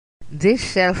This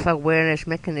self-awareness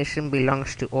mechanism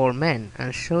belongs to all men,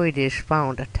 and so it is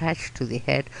found attached to the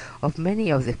head of many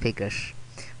of the figures.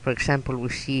 For example, we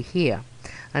see here,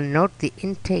 and note the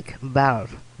intake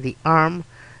valve, the arm,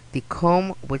 the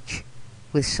comb which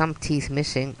with some teeth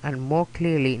missing, and more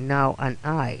clearly now an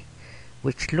eye,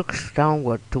 which looks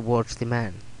downward towards the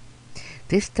man.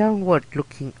 This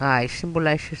downward-looking eye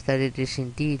symbolizes that it is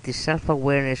indeed the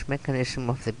self-awareness mechanism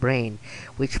of the brain,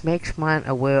 which makes man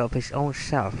aware of his own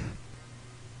self.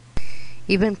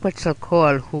 Even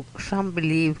Quetzalcoatl, who some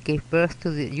believe gave birth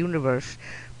to the universe,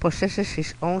 possesses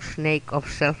his own snake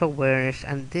of self-awareness,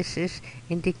 and this is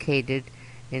indicated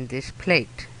in this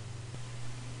plate.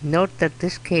 Note that in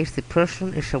this case the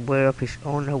person is aware of his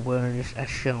own awareness as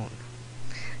shown.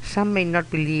 Some may not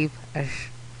believe as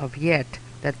of yet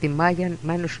that the Mayan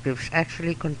manuscripts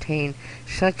actually contain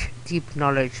such deep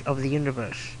knowledge of the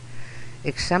universe.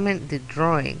 Examine the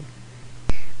drawing.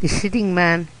 The sitting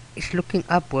man is looking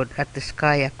upward at the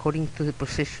sky according to the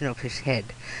position of his head,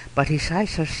 but his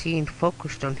eyes are seen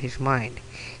focused on his mind.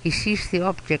 He sees the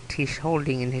object he is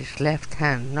holding in his left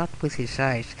hand not with his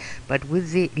eyes, but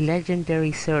with the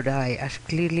legendary third eye, as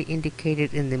clearly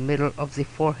indicated in the middle of the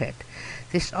forehead.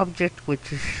 This object,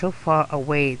 which is so far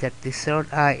away that the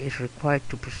third eye is required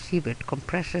to perceive it,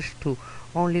 compresses to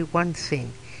only one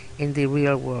thing in the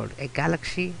real world, a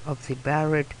galaxy of the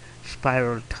barred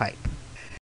spiral type.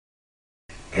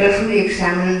 Carefully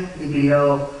examine the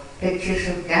below pictures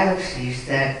of galaxies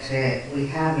that we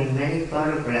have in many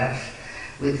photographs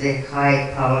with the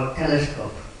high-powered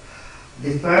telescope.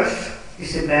 The first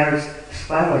is a barred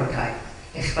spiral type.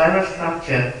 A spiral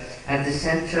structure at the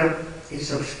center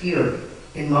is obscured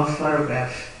in most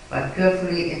photographs, but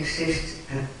carefully exists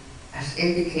as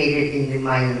indicated in the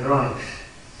Mayan drawings.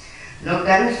 No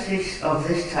galaxies of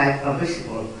this type are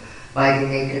visible by the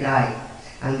naked eye,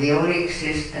 and they only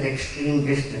exist at extreme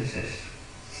distances.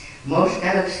 Most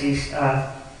galaxies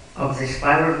are of the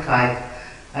spiral type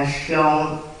as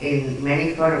shown in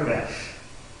many photographs.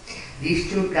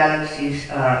 These two galaxies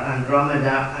are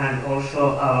Andromeda and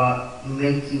also our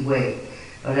Milky Way,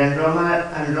 but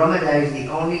Andromeda is the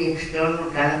only external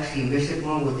galaxy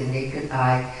visible with the naked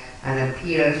eye and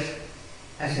appears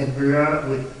as a blur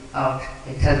without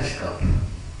a telescope.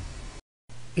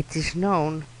 It is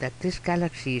known that this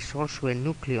galaxy is also a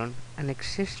nucleon and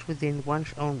exists within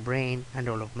one's own brain and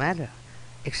all of matter.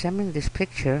 Examine this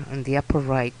picture on the upper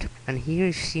right, and here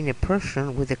is seen a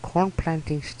person with a corn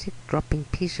planting stick dropping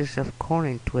pieces of corn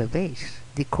into a vase.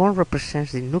 The corn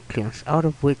represents the nucleons out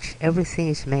of which everything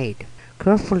is made.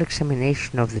 Careful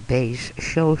examination of the base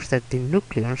shows that the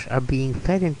nucleons are being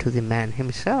fed into the man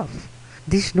himself.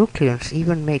 These nucleons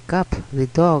even make up the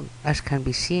dog, as can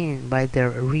be seen by their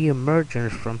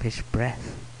re-emergence from his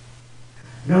breath.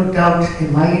 No doubt a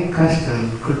Mayan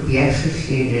custom could be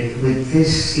associated with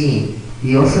this scene.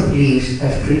 The author believes,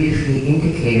 as previously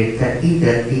indicated, that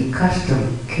either the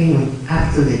custom came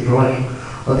after the drawing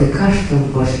or the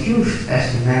custom was used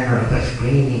as a manner of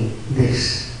explaining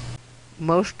this.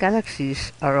 Most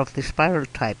galaxies are of the spiral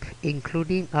type,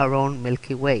 including our own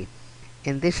Milky Way.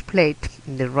 In this plate,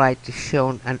 in the right is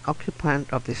shown an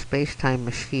occupant of the space-time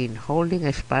machine holding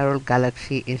a spiral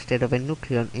galaxy instead of a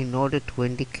nucleon in order to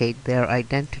indicate their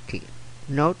identity.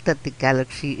 Note that the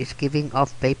galaxy is giving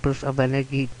off vapors of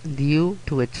energy due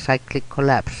to its cyclic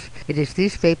collapse. It is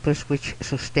these vapors which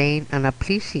sustain and are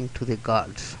pleasing to the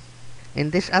gods. In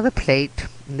this other plate,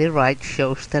 the right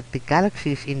shows that the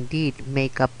galaxies indeed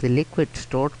make up the liquid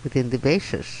stored within the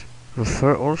vases.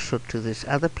 Refer also to this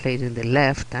other plate in the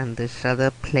left and this other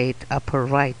plate upper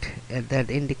right that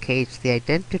indicates the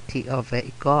identity of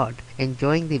a god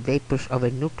enjoying the vapors of a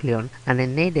nucleon and a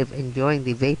native enjoying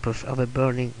the vapors of a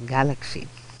burning galaxy.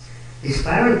 The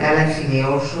spiral galaxy may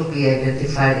also be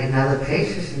identified in other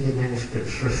places in the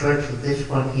manuscripts. Refer to this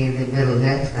one here in the middle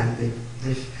left and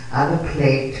this other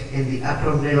plate in the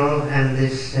upper middle and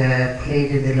this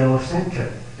plate in the lower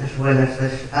center, as well as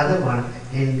this other one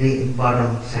in the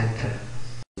bottom center.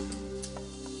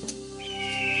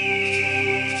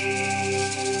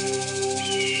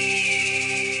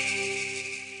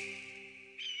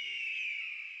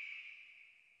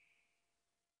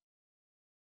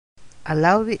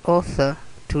 Allow the author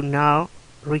to now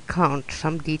recount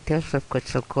some details of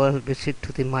Quetzalcoatl's visit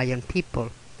to the Mayan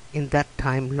people in that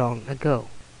time long ago.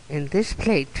 In this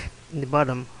plate, in the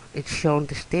bottom, it's shown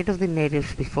the state of the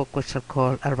natives before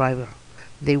Quetzalcoatl's arrival.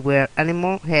 They wear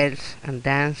animal heads and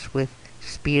dance with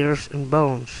spears and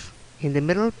bones. In the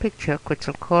middle picture,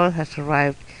 Quetzalcoatl has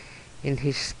arrived in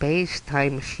his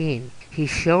space-time machine.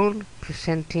 He's shown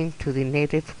presenting to the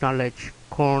native knowledge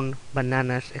corn,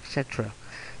 bananas, etc.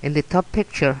 In the top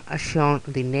picture are shown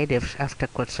the natives after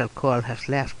Quetzalcoatl has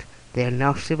left. They are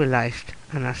now civilized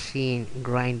and are seen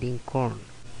grinding corn.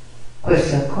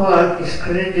 Quetzalcoatl is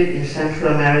credited in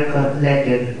Central America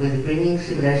legend with bringing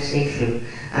civilization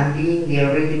and being the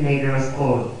originator of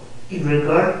corn. In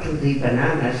regard to the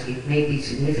bananas, it may be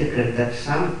significant that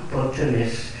some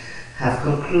botanists have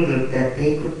concluded that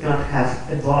they could not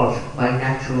have evolved by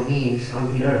natural means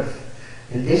on the earth.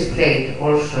 In this plate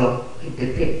also it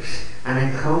depicts an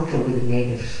encounter with the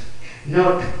natives.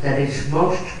 Note that it's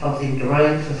most of the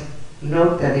drawings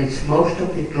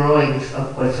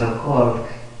of Quetzalcoatl,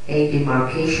 a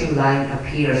demarcation line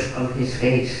appears on his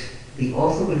face. The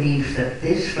author believes that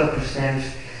this represents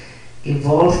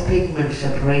evolved pigment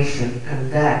separation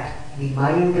and that the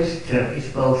Mayan visitor is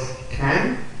both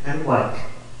tan and white.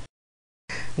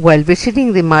 While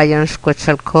visiting the Mayans,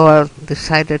 Quetzalcoatl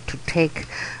decided to take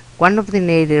one of the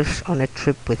natives on a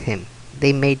trip with him.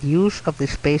 They made use of the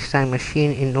space-time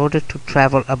machine in order to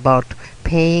travel about,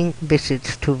 paying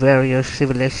visits to various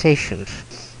civilizations.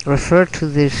 Refer to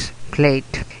this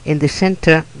plate. In the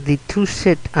center, the two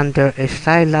sit under a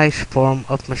stylized form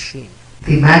of machine.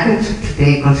 The Mayans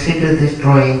today consider this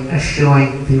drawing as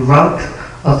showing the route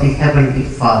of the Heavenly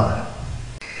Father.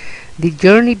 The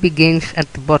journey begins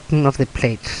at the bottom of the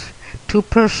plates. Two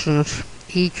persons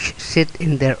each sit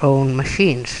in their own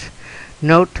machines.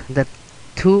 Note that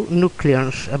two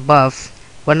nucleons above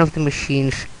one of the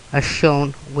machines are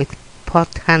shown with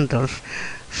pot handles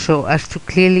so as to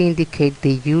clearly indicate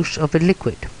the use of a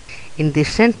liquid. In the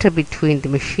center between the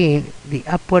machine, the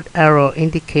upward arrow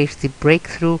indicates the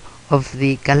breakthrough of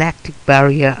the galactic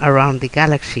barrier around the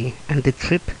galaxy, and the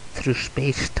trip through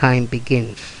space-time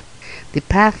begins. The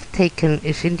path taken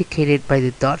is indicated by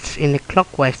the dots in a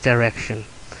clockwise direction.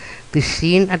 The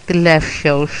scene at the left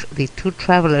shows the two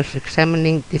travelers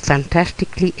examining the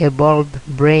fantastically evolved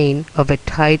brain of a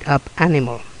tied-up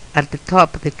animal. At the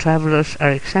top, the travelers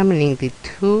are examining the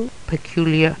two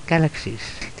peculiar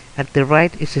galaxies. At the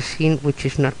right is a scene which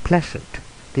is not pleasant.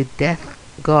 The death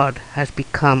god has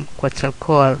become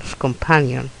Quetzalcoatl's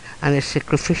companion, and a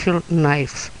sacrificial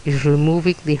knife is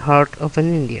removing the heart of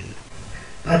an Indian.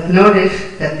 But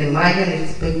notice that the Mayan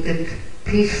is depicted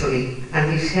peacefully,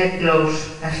 and his head glows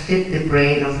as did the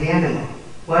brain of the animal.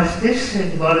 Was this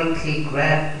symbolic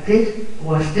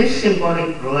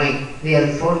drawing the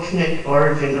unfortunate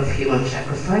origin of human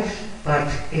sacrifice? But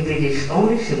if it is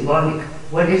only symbolic,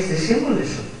 what is the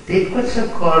symbolism? Did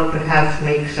Quetzalcoatl perhaps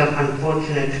make some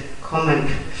unfortunate comment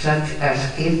such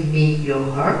as "give me your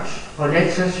hearts" or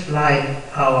 "let's us fly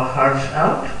our hearts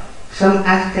out"? Some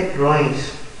Aztec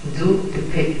drawings do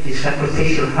depict the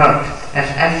sacrificial heart as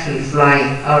actually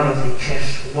flying out of the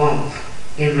chest womb.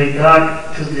 In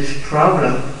regard to this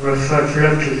problem, refer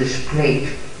to this plate.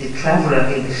 The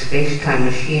traveler in the space-time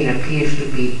machine appears to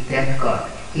be Death God.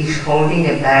 He's holding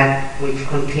a bag which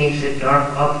contains a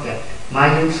dark object.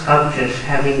 Mayan sculptures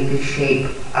having this shape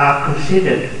are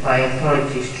considered by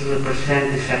authorities to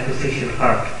represent the sacrificial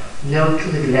heart. Note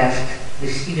to the left the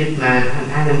seated man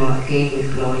and animal again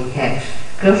with glowing heads.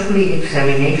 Carefully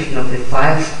examination of the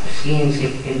 5 scenes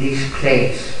in these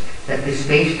plates that the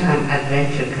space-time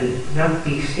adventure cannot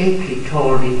be simply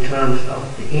told in terms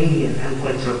of the Indian and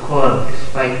Quetzalcoatl,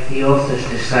 despite the authors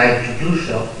decide to do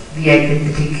so. The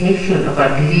identification of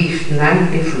at least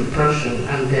 9 different persons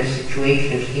and their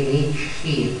situations in each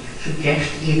scene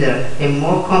suggests either a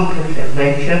more complex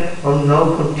adventure or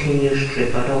no continuous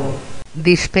trip at all.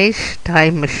 The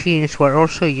space-time machines were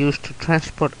also used to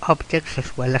transport objects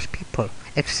as well as people.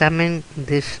 Examine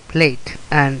this plate,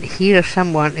 and here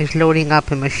someone is loading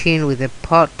up a machine with a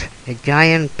pot, a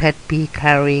giant pet bee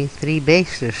carrying 3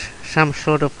 bases, some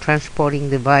sort of transporting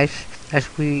device as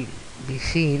will be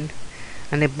seen,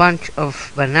 and a bunch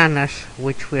of bananas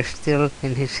which were still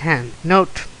in his hand.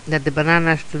 Note that the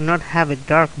bananas do not have a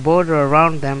dark border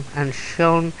around them and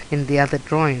shown in the other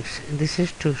drawings. This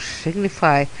is to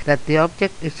signify that the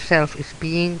object itself is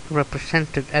being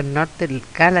represented and not the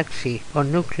galaxy or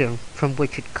nucleon from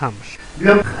which it comes.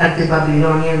 Look at the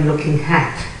Babylonian-looking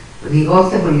hat. The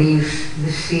author believes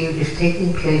this scene is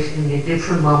taking place in a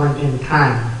different moment in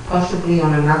time, possibly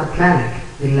on another planet.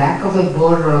 The lack of a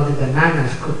border on the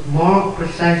bananas could more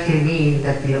precisely mean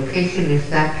that the location is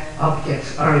that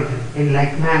object's origin. In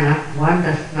like manner, one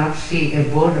does not see a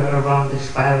border around the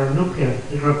spiral nucleus.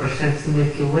 It represents the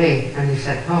Milky Way and is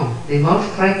at home. The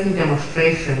most striking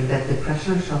demonstration that the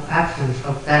presence or absence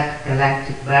of that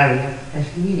galactic barrier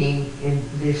has meaning in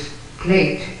this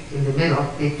plate in the middle.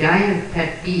 The giant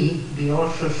pet bee be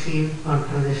also seen on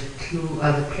these 2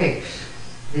 other plates.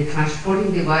 The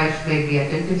transporting device may be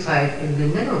identified in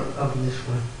the middle of this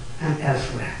one and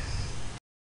elsewhere.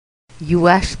 You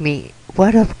ask me,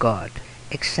 what of God?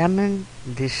 Examine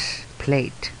this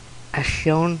plate. As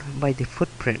shown by the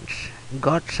footprints,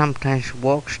 God sometimes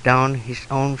walks down his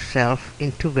own self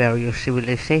into various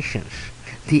civilizations.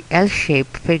 The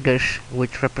L-shaped figures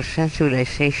which represent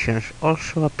civilizations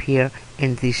also appear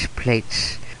in these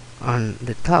plates on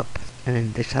the top and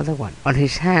in this other one. On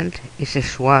his hand is a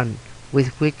swan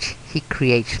with which he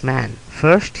creates man.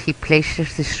 First he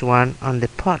places the swan on the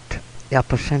pot, the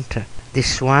upper center. The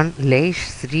swan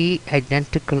lays 3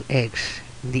 identical eggs.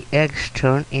 The eggs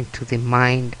turn into the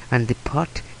mind and the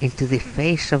pot into the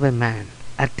face of a man.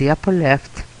 At the upper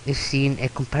left is seen a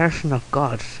comparison of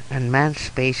God's and man's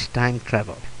space-time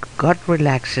travel. God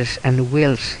relaxes and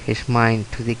wills his mind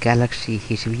to the galaxy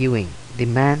he is viewing. The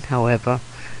man, however,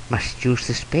 must use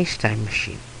the space-time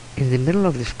machine. In the middle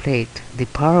of this plate, the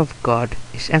power of God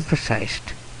is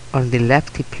emphasized. On the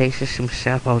left he places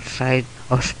himself outside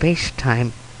of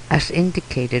space-time as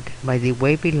indicated by the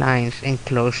wavy lines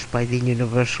enclosed by the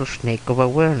universal snake of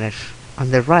awareness.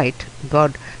 On the right,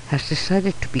 God has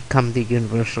decided to become the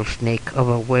universal snake of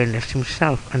awareness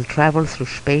himself and travel through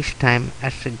space-time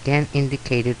as again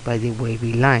indicated by the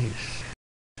wavy lines.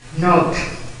 Note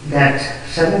that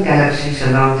 7 galaxies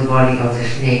along the body of the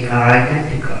snake are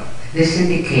identical. This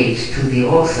indicates to the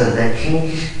author that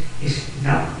change is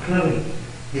not occurring.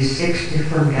 The 6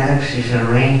 different galaxies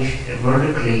arranged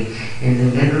vertically in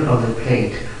the middle of the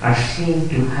plate are seen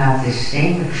to have the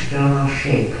same external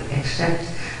shape except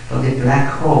for the black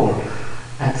hole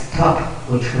at the top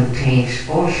which contains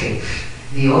all shapes.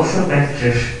 The author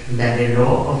ventures that a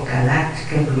law of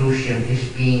galactic evolution is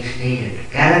being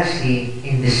stated. Galaxy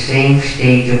in the same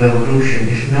stage of evolution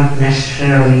is not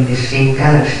necessarily the same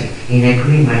galaxy, in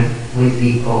agreement with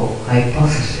the O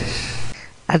hypothesis.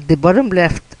 At the bottom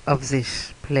left of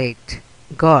this plate,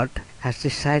 God has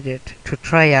decided to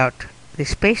try out the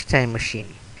space-time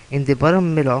machine. In the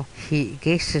bottom middle, he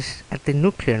gazes at the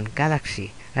nuclear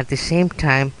galaxy, at the same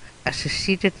time as a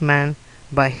seated man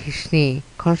by his knee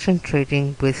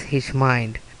concentrating with his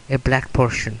mind, a black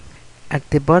portion. At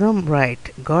the bottom right,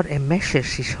 God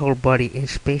enmeshes his whole body in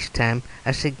space-time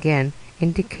as again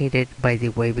indicated by the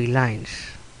wavy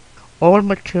lines. All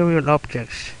material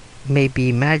objects may be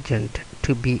imagined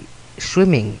to be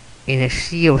swimming in a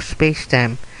sea of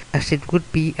space-time as it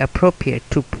would be appropriate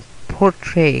to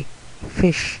portray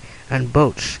fish and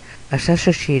boats as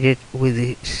associated with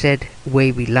the said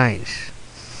wavy lines.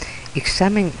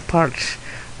 Examining parts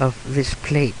of this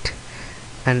plate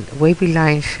and wavy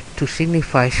lines to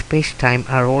signify space-time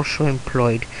are also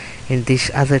employed in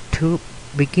these other 2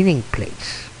 beginning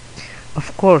plates.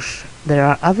 Of course, there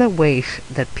are other ways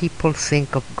that people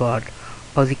think of God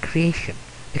or the creation.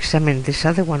 Examine this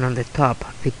other one on the top.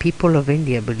 The people of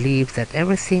India believe that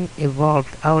everything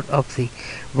evolved out of the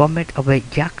vomit of a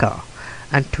jackal,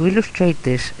 and to illustrate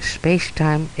this,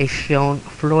 space-time is shown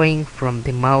flowing from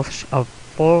the mouths of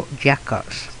 4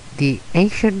 jackals. The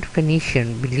ancient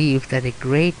Phoenician believed that a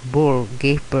great bull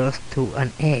gave birth to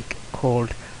an egg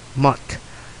called Mot,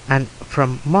 and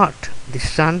from Mot the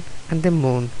sun and the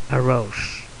moon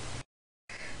arose.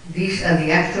 These are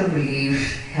the actual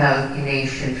beliefs held in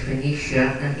ancient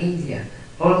Phoenicia and India,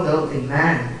 although the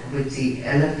man with the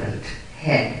elephant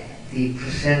head, the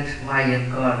present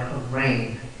Mayan god of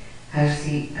rain, has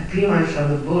the appearance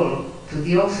of a bull to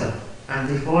the author, and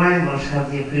the 4 animals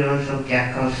have the appearance of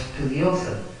jackals to the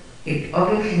author. It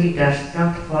obviously does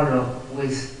not follow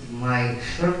with my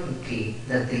certainty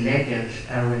that the legends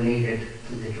are related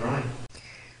to the drawing.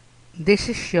 This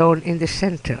is shown in the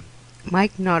center.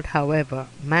 Might not, however,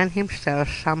 man himself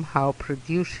somehow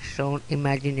produce his own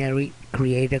imaginary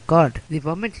creator god, the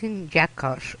vomiting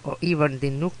jackals, or even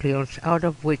the nucleons out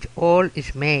of which all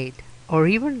is made,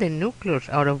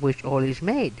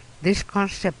 This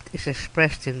concept is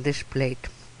expressed in this plate.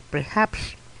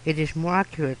 Perhaps it is more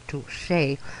accurate to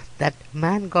say that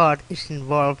man-god is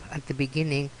involved at the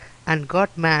beginning and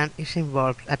God-man is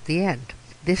involved at the end.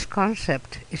 This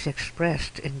concept is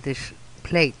expressed in this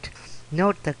plate.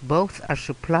 Note that both are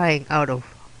supplying out of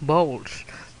bowls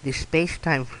the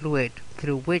space-time fluid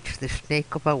through which the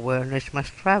snake of awareness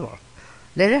must travel.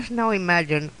 Let us now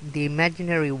imagine the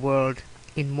imaginary world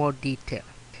in more detail.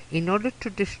 In order to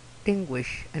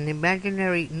distinguish an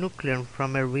imaginary nucleon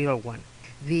from a real one,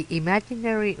 the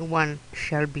imaginary one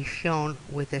shall be shown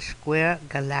with a square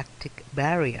galactic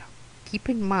barrier. Keep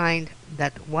in mind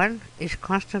that one is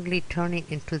constantly turning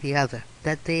into the other,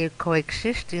 that they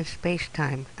coexist in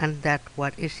space-time, and that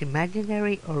what is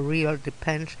imaginary or real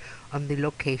depends on the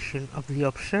location of the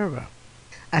observer.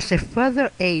 As a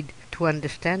further aid to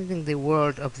understanding the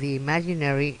world of the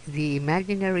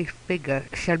imaginary figure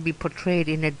shall be portrayed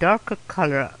in a darker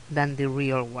color than the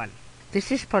real one. This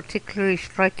is particularly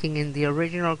striking in the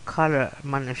original color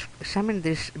manuscript. Examine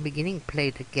this beginning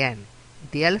plate again.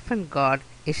 The elephant god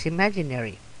is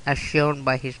imaginary, as shown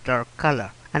by his dark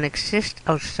color, and exists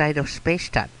outside of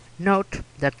spacetime. Note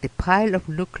that the pile of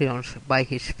nucleons by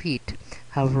his feet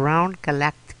have round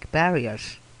galactic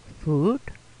barriers. Food?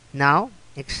 Now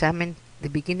examine the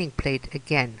beginning plate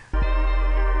again.